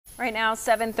Right now,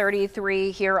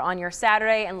 7:33 here on your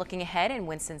Saturday, and looking ahead in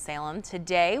Winston-Salem.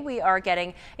 Today, we are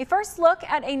getting a first look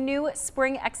at a new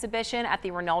spring exhibition at the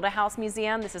Reynolda House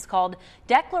Museum. This is called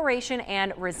Declaration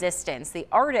and Resistance. The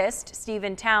artist,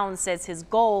 Stephen Towns, says his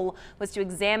goal was to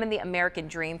examine the American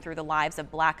dream through the lives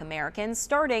of Black Americans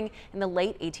starting in the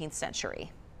late 18th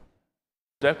century.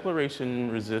 Declaration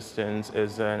Resistance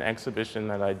is an exhibition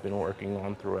that I'd been working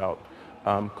on throughout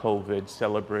COVID,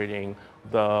 celebrating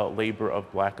the labor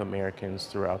of Black Americans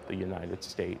throughout the United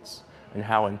States and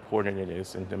how important it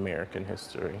is in American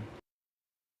history.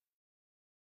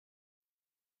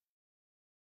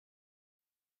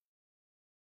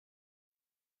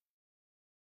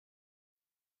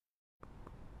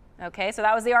 Okay, so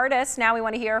that was the artist. Now we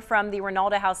want to hear from the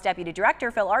Reynolda House Deputy Director,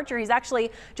 Phil Archer. He's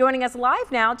actually joining us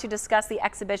live now to discuss the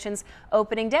exhibition's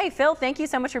opening day. Phil, thank you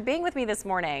so much for being with me this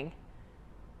morning.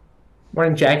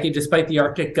 Morning, Jackie. Despite the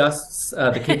Arctic gusts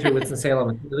that came through Winston-Salem,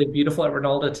 it's really beautiful at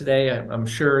Reynolda today. I'm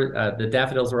sure the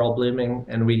daffodils are all blooming,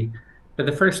 and we, for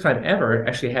the first time ever,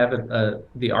 actually have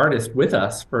the artist with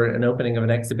us for an opening of an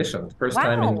exhibition. First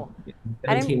time in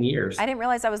 17 years. I didn't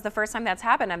realize that was the first time that's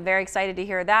happened. I'm very excited to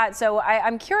hear that. So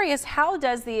I'm curious, how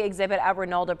does the exhibit at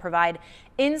Reynolda provide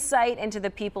insight into the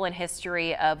people and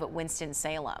history of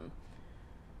Winston-Salem?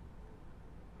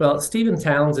 Well, Stephen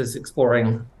Towns is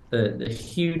exploring the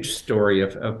huge story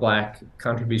of Black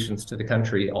contributions to the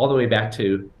country, all the way back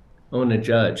to Ona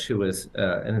Judge, who was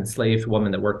an enslaved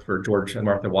woman that worked for George and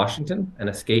Martha Washington and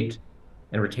escaped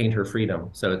and retained her freedom.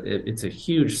 So it's a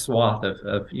huge swath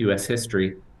of U.S.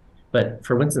 history. But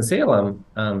for Winston-Salem,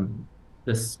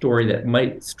 the story that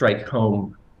might strike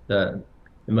home the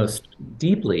most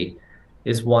deeply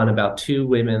is one about two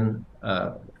women,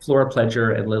 Flora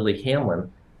Pledger and Lily Hamlin,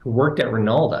 who worked at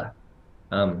Reynolda.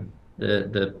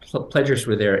 The Pledgers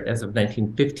were there as of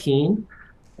 1915,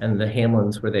 and the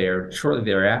Hamlins were there shortly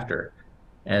thereafter.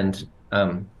 And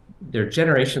there are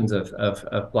generations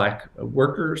of Black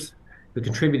workers who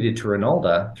contributed to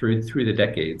Reynolda through the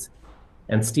decades.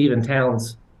 And Stephen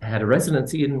Towns had a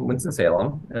residency in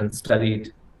Winston-Salem and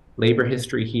studied labor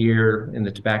history here in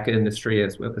the tobacco industry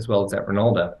as well as at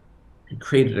Reynolda. He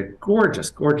created a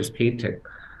gorgeous, gorgeous painting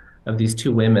of these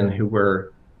two women who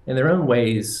were, in their own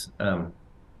ways,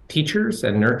 teachers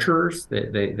and nurturers.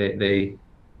 They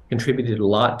contributed a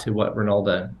lot to what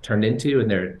Reynolda turned into,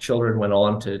 and their children went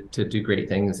on to do great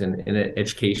things in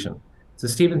education. So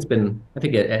Stephen's been, I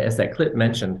think, as that clip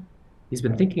mentioned, he's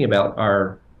been thinking about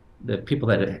the people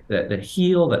that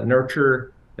heal, that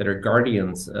nurture, that are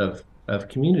guardians of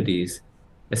communities,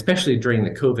 especially during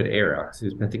the COVID era. So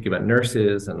he's been thinking about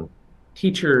nurses and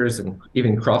teachers and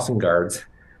even crossing guards,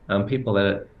 people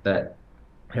that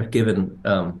have given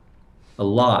a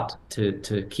lot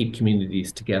to keep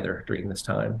communities together during this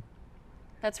time.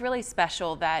 That's really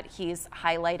special that he's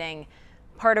highlighting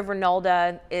part of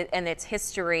Reynolda and its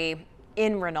history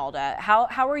in Reynolda.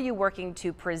 How are you working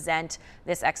to present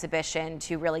this exhibition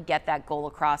to really get that goal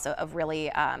across of really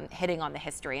hitting on the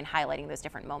history and highlighting those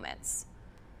different moments?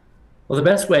 Well, the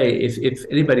best way, if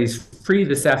anybody's free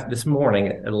this morning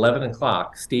at 11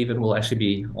 o'clock, Stephen will actually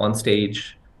be on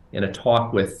stage in a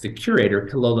talk with the curator,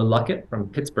 Kalola Luckett from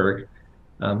Pittsburgh,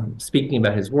 speaking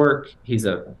about his work. He's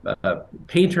a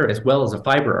painter as well as a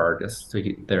fiber artist. So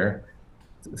there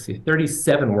are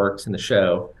 37 works in the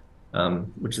show,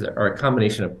 which are a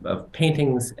combination of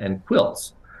paintings and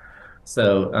quilts.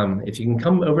 So if you can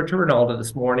come over to Reynolda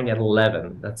this morning at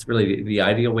 11, that's really the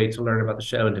ideal way to learn about the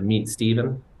show and to meet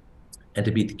Stephen and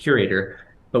to meet the curator.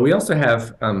 But we also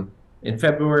have, in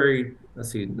February,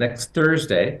 next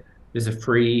Thursday, there's a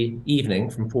free evening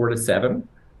from 4 to 7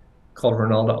 called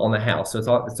Reynolda on the House. So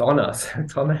it's on us,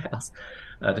 it's on the house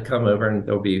to come over, and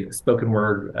there'll be spoken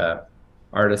word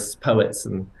artists, poets,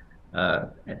 and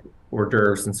hors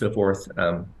d'oeuvres and so forth.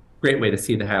 Great way to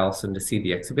see the house and to see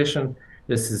the exhibition.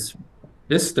 This is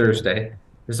this Thursday.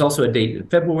 There's also a date in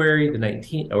February, the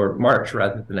 19th, or March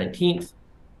rather, the 19th.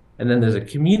 And then there's a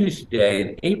community day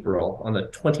in April on the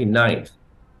 29th,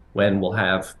 when we'll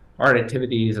have art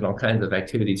activities and all kinds of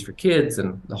activities for kids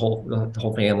and the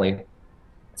whole family,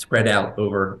 spread out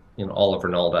over all of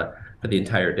Reynolda for the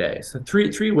entire day. So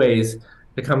three ways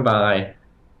to come by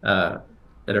that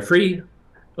are free,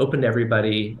 open to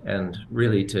everybody, and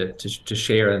really to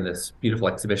share in this beautiful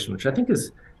exhibition, which I think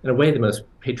is in a way the most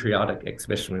patriotic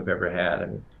exhibition we've ever had.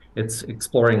 And it's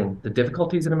exploring the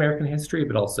difficulties in American history,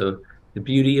 but also the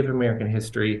beauty of American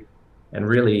history, and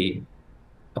really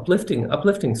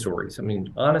uplifting stories. I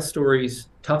mean, honest stories,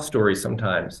 tough stories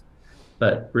sometimes,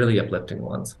 but really uplifting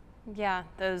ones. Yeah,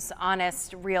 those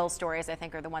honest, real stories, I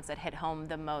think, are the ones that hit home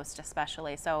the most,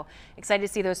 especially. So excited to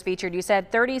see those featured. You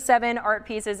said 37 art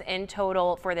pieces in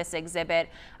total for this exhibit.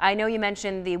 I know you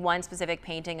mentioned the one specific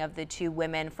painting of the two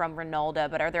women from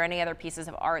Reynolda, but are there any other pieces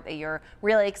of art that you're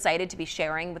really excited to be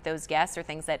sharing with those guests, or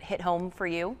things that hit home for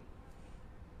you?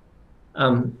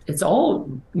 It's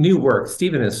all new work.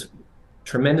 Stephen is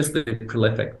tremendously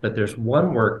prolific, but there's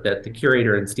one work that the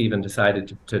curator and Stephen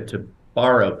decided to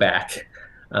borrow back,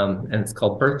 and it's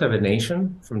called Birth of a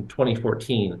Nation from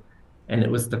 2014. And it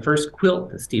was the first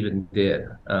quilt that Stephen did.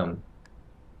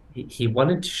 He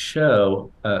wanted to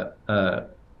show a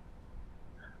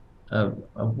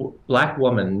Black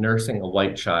woman nursing a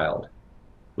white child,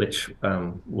 which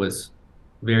was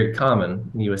very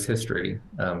common in U.S. history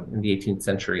in the 18th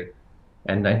century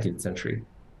and 19th century.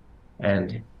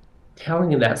 And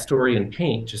telling that story in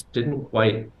paint just didn't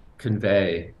quite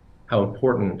convey how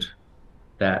important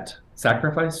that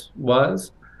sacrifice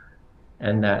was,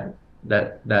 and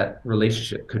that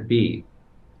relationship could be.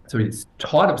 So he's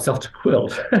taught himself to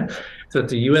quilt. So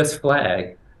it's a U.S.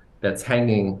 flag that's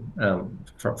hanging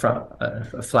from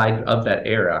a flag of that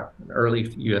era, an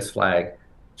early U.S. flag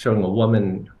showing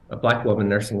a Black woman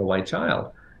nursing a white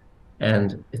child.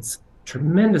 And it's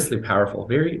tremendously powerful,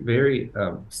 very, very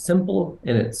simple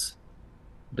in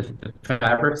the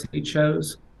fabrics he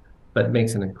chose, but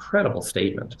makes an incredible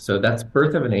statement. So that's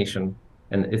Birth of a Nation,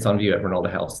 and it's on view at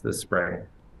Reynolda House this spring.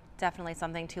 Definitely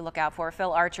something to look out for.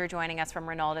 Phil Archer joining us from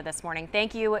Reynolda this morning.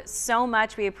 Thank you so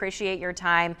much. We appreciate your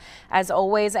time as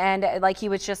always. And like he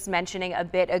was just mentioning a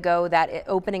bit ago, that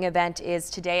opening event is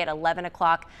today at 11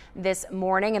 o'clock this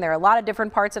morning. And there are a lot of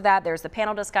different parts of that. There's the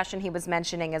panel discussion he was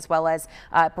mentioning, as well as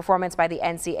performance by the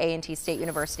NC A&T State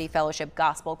University Fellowship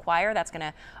Gospel Choir. That's going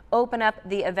to open up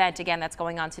the event. Again, that's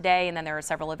going on today. And then there are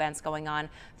several events going on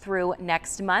through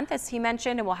next month, as he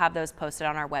mentioned, and we'll have those posted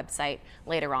on our website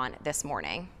later on this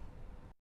morning.